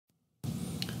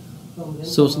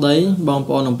សួស្តីបង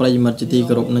ប្អូនប្រិយមិត្តជាទី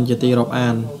គោរពនិងជាទីរាប់អា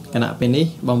នគណៈពេលនេះ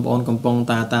បងប្អូនកំពុង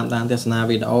តាមដានទស្សនា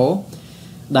វីដេអូ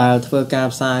ដែលធ្វើការ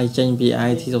ផ្សាយចេញពី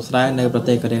IT សុខស្រាយនៅប្រ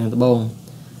ទេសកូរ៉េខាងត្បូង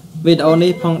វីដេអូ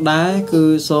នេះផងដែរគឺ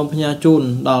សូមផ្ញើជូន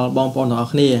ដល់បងប្អូនទាំងអ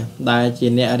ស់គ្នាដែលជា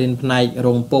អ្នករៀនផ្នែក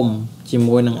រោងពុម្ពជា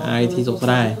មួយនឹង IT សុខស្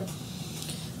រាយ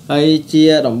ហើយជា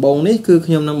ដំបូងនេះគឺ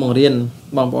ខ្ញុំនឹងបង្រៀន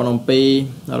បងប្អូនអំពី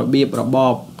របៀបរប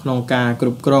បក្នុងការគ្រ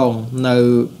ប់គ្រងនៅ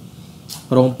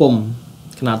រោងពុម្ព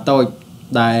ខ្នាតតូច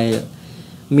ដែល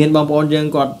មានបងប្អូនយើង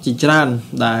គាត់ជាច្រើន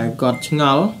ដែលគាត់ឆ្ង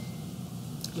ល់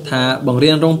ថាបង្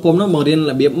រៀនរោងពុម្ពនោះបង្រៀន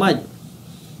របៀបម៉េច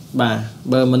បាទ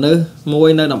បើមនុស្សមួយ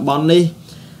នៅតំបន់នេះ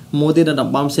មួយទៀតនៅតំ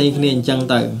បន់ផ្សេងគ្នាអញ្ចឹង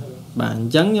ទៅបាទអ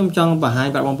ញ្ចឹងខ្ញុំចង់បង្ហាញ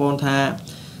ប្រាប់បងប្អូនថា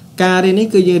ការរៀននេះ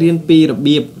គឺយើងរៀនពីរ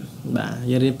បៀបបាទ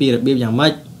យើងរៀនពីរបៀបយ៉ាងម៉េ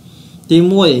ចទី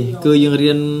1គឺយើង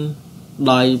រៀន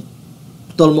ដោយ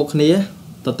ផ្ទាល់មុខគ្នា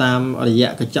ទៅតាមរយៈ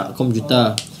កញ្ចក់កុំព្យូទ័រ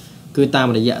គឺតាម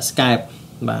រយៈ Skype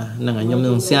បាទហ្នឹងហើយខ្ញុំ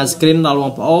នឹង share screen ដល់ប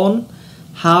ងប្អូន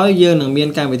ហើយយើងនឹងមាន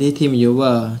កម្មវិធី Team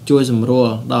Viewer ជួយសម្រួល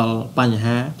ដល់បញ្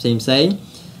ហាផ្សេងៗ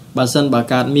បើសិនបើ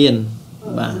កើតមាន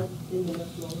បាទ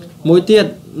មួយទៀត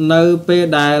នៅពេល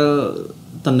ដែល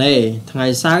តនេថ្ងៃ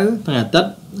សៅរ៍ថ្ងៃអាទិត្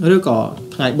យឬក៏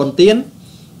ថ្ងៃបុណ្យទាន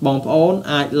បងប្អូន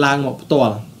អាចឡើងមកផ្ទា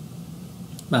ល់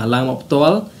បាទឡើងមកផ្ទា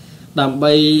ល់ដើម្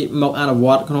បីមកអនុវ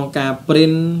ត្តក្នុងការ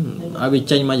print ឲ្យវា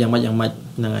ចេញមកយ៉ាងម៉េចហ្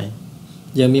នឹងហើយ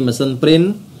យើងមានម៉ាស៊ីន print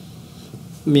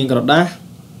មានក្រដាស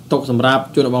ទុកសម្រាប់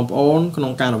ជូនដល់បងប្អូនក្នុ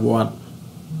ងការអនុវត្ត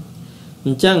អ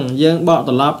ញ្ចឹងយើងបក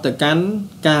ត្រឡប់ទៅកាន់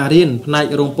ការរៀនផ្នែក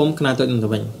រោងពុម្ពខ្នាតតូចនឹងទៅ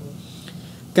វិញ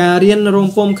ការរៀនរោង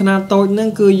ពុម្ពខ្នាតតូចហ្នឹង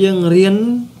គឺយើងរៀន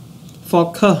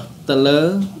focus ទៅលើ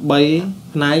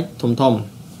3ផ្នែកធំ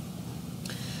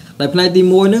ដែលផ្នែកទី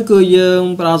1ហ្នឹងគឺយើង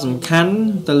ផ្ដោតសំខាន់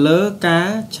ទៅលើការ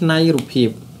ច្នៃរូបភាព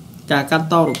ការកាត់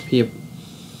តរូបភាព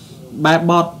បែប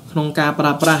បទក្នុងការប្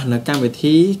រើប្រាស់នៅកម្មវិ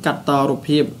ធីកាត់តរូប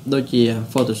ភាពដូចជា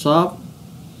Photoshop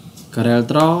Corel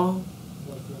Draw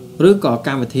ឬក៏ក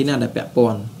ម្មវិធីណាដែលពាក់ព័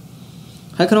ន្ធ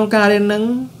ហើយក្នុងការរៀនហ្នឹង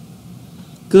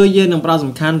គឺយើងនឹងផ្ដោត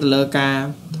សំខាន់ទៅលើការ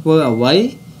ធ្វើអ្វី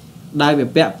ដែលវា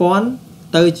ពាក់ព័ន្ធ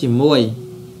ទៅជាមួយ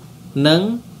នឹង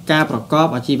ការប្រកប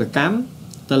អាជីវកម្ម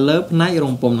ទៅលើផ្នែករោ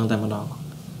ងពុម្ពហ្នឹងតែម្ដង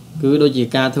គឺដូចជា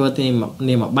ការធ្វើ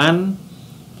នាមប័ណ្ណ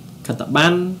ខិត្តប័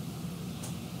ណ្ណ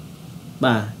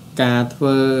បាទការធ្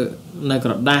វើនៅក្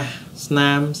រដាសស្នា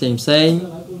មផ្សេង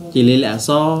ជាលាយលក្ខណ៍អក្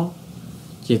សរ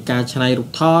ជាការច្នៃរូប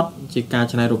ថតជាការ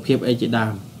ច្នៃរូបភាពអីជាដើ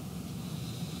ម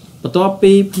បន្ទាប់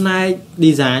ពីផ្នែក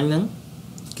design ហ្នឹង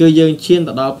គឺយើងឈាន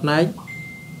ទៅដល់ផ្នែក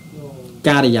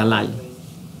ការិយាល័យ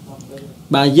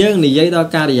បើយើងនិយាយដល់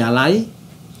ការិយាល័យ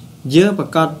យើងប្រ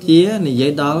កាសជានិយា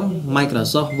យដល់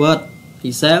Microsoft Word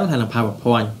Excel ហើយនិង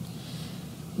PowerPoint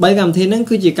 3កម្មវិធីហ្នឹង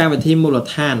គឺជាកម្មវិធីមូល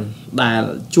ដ្ឋានដែល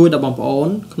ជួយដល់បងប្អូន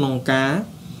ក្នុងការ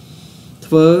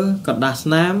ធ្វើក្រដាសស្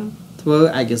នាមធ្វើ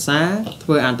ឯកសារធ្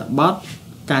វើអត្ថបទ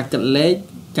ការគិតលេខ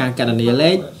ការកណនា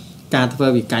លេខការធ្វើ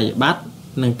វិក័យប័ត្រ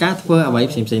និងការធ្វើអ្វី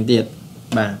ផ្សេងៗទៀត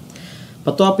បាទប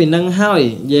ន្ទាប់ពីហ្នឹងហើយ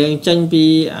យើងចេញពី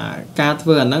ការធ្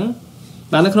វើអាហ្នឹង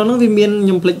បាទនៅក្នុងហ្នឹងវាមានខ្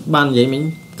ញុំភ្លេចបាននិយាយមិញ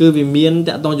គឺវាមាន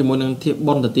តាក់ទងជាមួយនឹងធៀប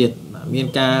បុណ្យទៅទៀតមាន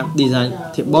ការ design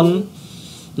ធៀបបុណ្យ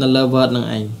នៅលើ Word ហ្នឹង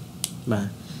ឯងបាទ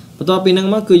បន្ទាប់ពីហ្នឹង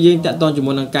មកគឺយើងតាក់ទងជា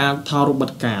មួយនឹងការថតរូបបិ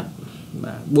ទកាត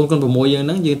បាទ 4x6 យើងហ្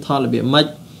នឹងយើងថតរបៀបម៉េច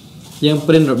យើង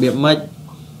print របៀបម៉េច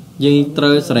យើងត្រូ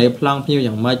វសេរីប្លង់ភ្ញៀវ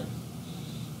យ៉ាងម៉េច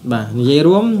បាទនិយាយ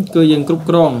រួមគឺយើងគ្រប់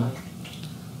គ្រង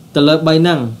ទៅលើ3ហ្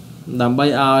នឹងដើម្បី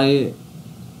ឲ្យ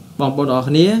បងប្អូនទាំងអស់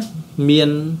គ្នាមាន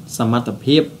សមត្ថ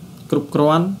ភាពគ្រប់គ្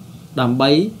រាន់ដើម្បី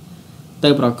ទៅ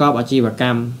ប្រកបអាជីវក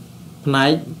ម្មផ្នែ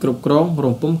កគ្រប់គ្រងរោ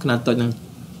ងពុម្ពខ្នាតតូចនឹង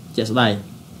ជាក់ស្ដែង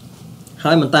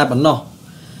ហើយមិនតែប៉ុណ្ណោះ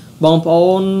បងប្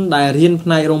អូនដែលរៀនផ្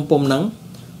នែករោងពុម្ពហ្នឹង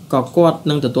ក៏គាត់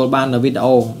នឹងទទួលបាននៅវីដេ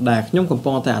អូដែលខ្ញុំកំ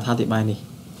ពុងតែអត្ថាធិប្បាយនេះ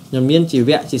ខ្ញុំមានជី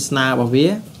វៈជាស្នារបស់វា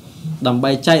ដើម្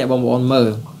បីចែកឲ្យបងប្អូនមើល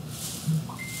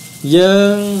យើ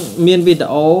ងមានវីដេ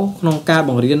អូក្នុងការ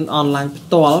បង្រៀនអនឡាញផ្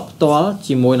ទាល់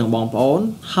ជាមួយនឹងបងប្អូន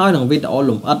ហើយនឹងវីដេអូ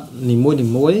លម្អិតនី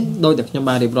មួយដោយតែខ្ញុំ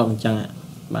បានរៀបរាប់អញ្ចឹង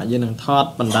បាទយើងនឹងថត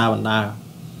បណ្ដា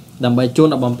ដើម្បីជូន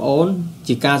ដល់បងប្អូន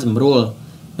ជាការសម្រួល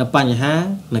នៅបញ្ហា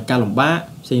នៅការលំបាក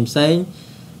ផ្សេង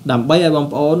ដើម្បីឲ្យបង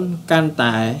ប្អូនកាន់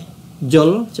តែយ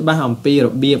ល់ច្បាស់អំពីរ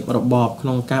បៀបរបបក្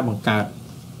នុងការបង្កើត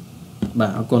បា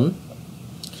ទអរគុណ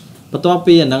បន្ទាប់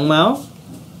ពីអាហ្នឹងមក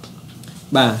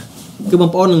បាទគឺបង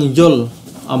ប្អូននឹងយល់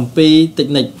អំពីតិច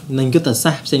និចនិងយុទ្ធ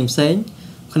សាស្ត្រផ្សេង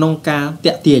ក្នុងការ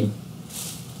តាក់ទាញ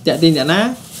អ្នកណា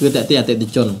គឺតាក់ទាញអតិថិ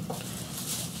ជ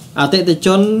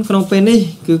នក្នុងពេលនេះ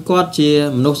គឺគាត់ជា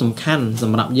មនុស្សសំខាន់ស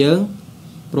ម្រាប់យើង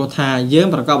ព្រោះថាយើង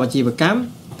ប្រកបអាជីវកម្ម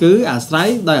គឺអាស្រ័យ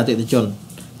ដោយអតិថិជន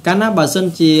កាលណាបើសិន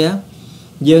ជា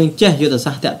យើងចេះយុទ្ធ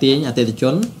សាស្ត្រតាក់ទាញអតិថិជ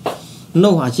ន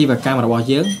នោះអាជីវកម្មរបស់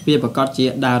យើងវាប្រកាសជា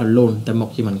ដើររលូនតែមុខ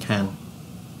ជាមិនខាន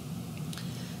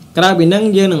ក្រៅពីហ្នឹង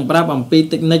យើងនឹងប្រាប់អំពី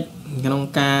technique ក្នុង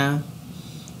ការ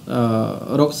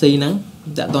រកស៊ីហ្នឹង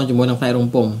តាក់ទងជាមួយនឹងផ្នែករោង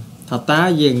ពុម្ពថាតើ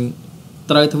យើង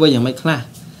ត្រូវធ្វើយ៉ាងម៉េចខ្លះ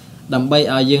ដើម្បី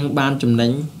ឲ្យយើងបានចំណេ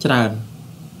ញច្រើន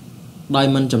ដោយ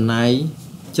មិនចំណាយ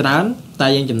ច្រើនតែ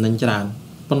យើងចំណេញច្រើន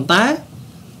ប៉ុន្តែ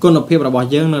គុណភាពរបស់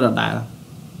យើងនៅដដែល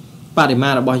បរិមា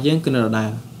ណរបស់យើងគឺនៅដដែ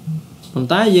លប៉ុន្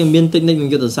តែយើងមាន technique និង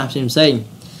យុទ្ធសាស្ត្រផ្សេងៗ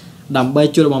ដើម្បី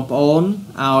ជួយបងប្អូន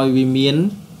ឲ្យវាមាន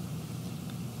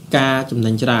ការចំណេ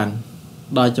ញច្រើន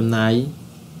ដោយចំណាយ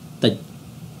តិច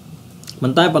មិ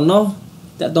នតែប៉ុណ្ណោះ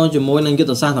តកតងជាមួយនឹងយុទ្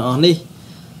ធសាស្ត្រទាំងអស់នេះ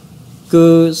គឺ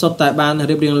សុទ្ធតែបាន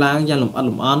រៀបរៀងឡើងយ៉ាងលម្អិត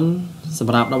លម្អន់ស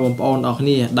ម្រាប់ដល់បងប្អូនអរគ្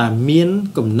នាដែលមាន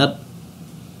គំនិត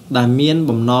ដែលមាន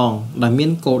បំណងដែលមាន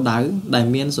គោលដៅដែល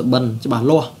មានសុបិនច្បាស់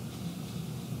លាស់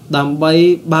ដើម្បី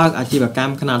បើកអាជីវក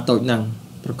ម្មខ្នាតតូចហ្នឹង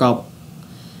ប្រកប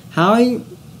ហើយ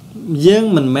យើង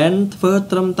មិនមែនធ្វើ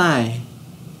ត្រឹមតែ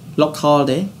local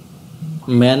ទេ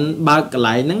មិនមែនបើកកន្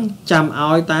លែងហ្នឹងចាំ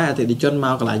ឲ្យតែអតិថិជនម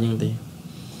កកន្លែងហ្នឹងទេ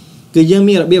គឺយើង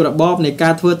មានរបៀបរបបនៃកា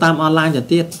រធ្វើតាមអនឡាញទៅ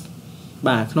ទៀត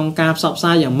បាទក្នុងការផ្សព្វផ្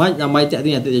សាយយ៉ាងម៉េចដើម្បីទាក់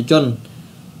ទាញអតិថិជន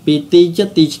ពីទីជិត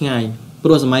ទីឆ្ងាយព្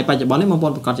រោះសម័យបច្ចុប្បន្ននេះបងប្អូ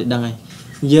នប្រកាសជាដឹងហើយ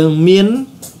យើងមាន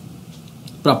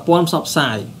ប្រព័ន្ធផ្សព្វផ្សា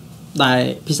យដែល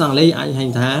ភាសាអង់គ្លេសអាចហៅ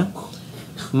ថា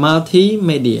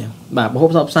multimedia បាទប្រភព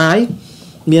ផ្សព្វផ្សាយ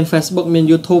មាន Facebook មាន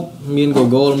YouTube មាន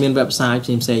Google មាន website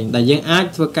ផ្សេងៗដែលយើងអាច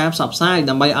ធ្វើការផ្សព្វផ្សាយ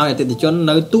ដើម្បីឲ្យអតិថិជន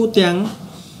នៅទូទាំង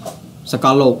សក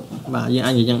លលោកបាទយើង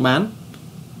អាចនិយាយយ៉ាងបាន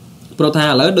ព្រោះថាឥ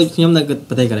ឡូវដូចខ្ញុំនៅ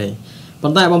ប្រទេសកូរ៉េប៉ុ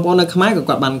ន្តែបងប្អូននៅខ្មែរក៏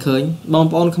គាត់បានឃើញបង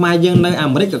ប្អូនខ្មែរយើងនៅអា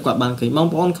មេរិកក៏គាត់បានឃើញបង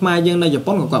ប្អូនខ្មែរយើងនៅជ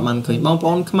ប៉ុនក៏គាត់បានឃើញបងប្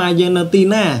អូនខ្មែរយើងនៅទី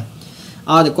ណា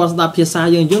ឲ្យតែគាត់ស្ដាប់ភាសា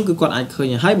យើងគឺគាត់អាចឃើញ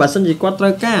ហើយបើសិនជាគាត់ត្រូ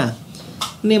វការ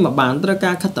នាមបានត្រូវ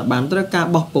ការខិតបានត្រូវការ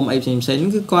បោះពុម្ពអីផ្សេង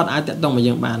ៗគឺគាត់អាចតាក់ទងមក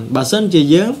យើងបានបើសិនជា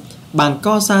យើងបានក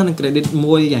សាងនឹង credit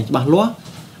មួយយ៉ាងច្បាស់លាស់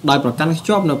ដោយប្រកាន់ខ្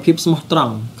ជាប់នៅភាពស្មោះត្រ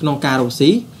ង់ក្នុងការរកស៊ី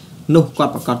នោះគា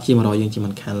ត់ប្រកាសជា100យើងជាមិ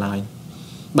នខានឡើយ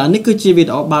បាទនេះគឺជាវី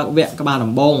ដេអូបើកវគ្គក្បាល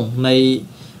ដំបូងនៃ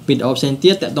វីដេអូផ្សេង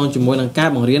ទៀតតាក់ទងជាមួយនឹងការ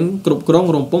បង្រៀនគ្រប់គ្រង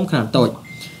រោងពុម្ពខ្នាតតូច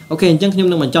អូខេអញ្ចឹងខ្ញុំ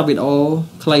នឹងបញ្ចប់វីដេអូ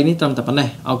ខ្លីនេះត្រឹមតែប៉ុណ្ណេះ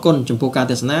អរគុណចំពោះការ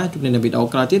ទស្សនាជួបគ្នានៅវីដេអូ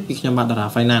ក្រោយទៀតពីខ្ញុំបាទតារា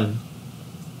Finance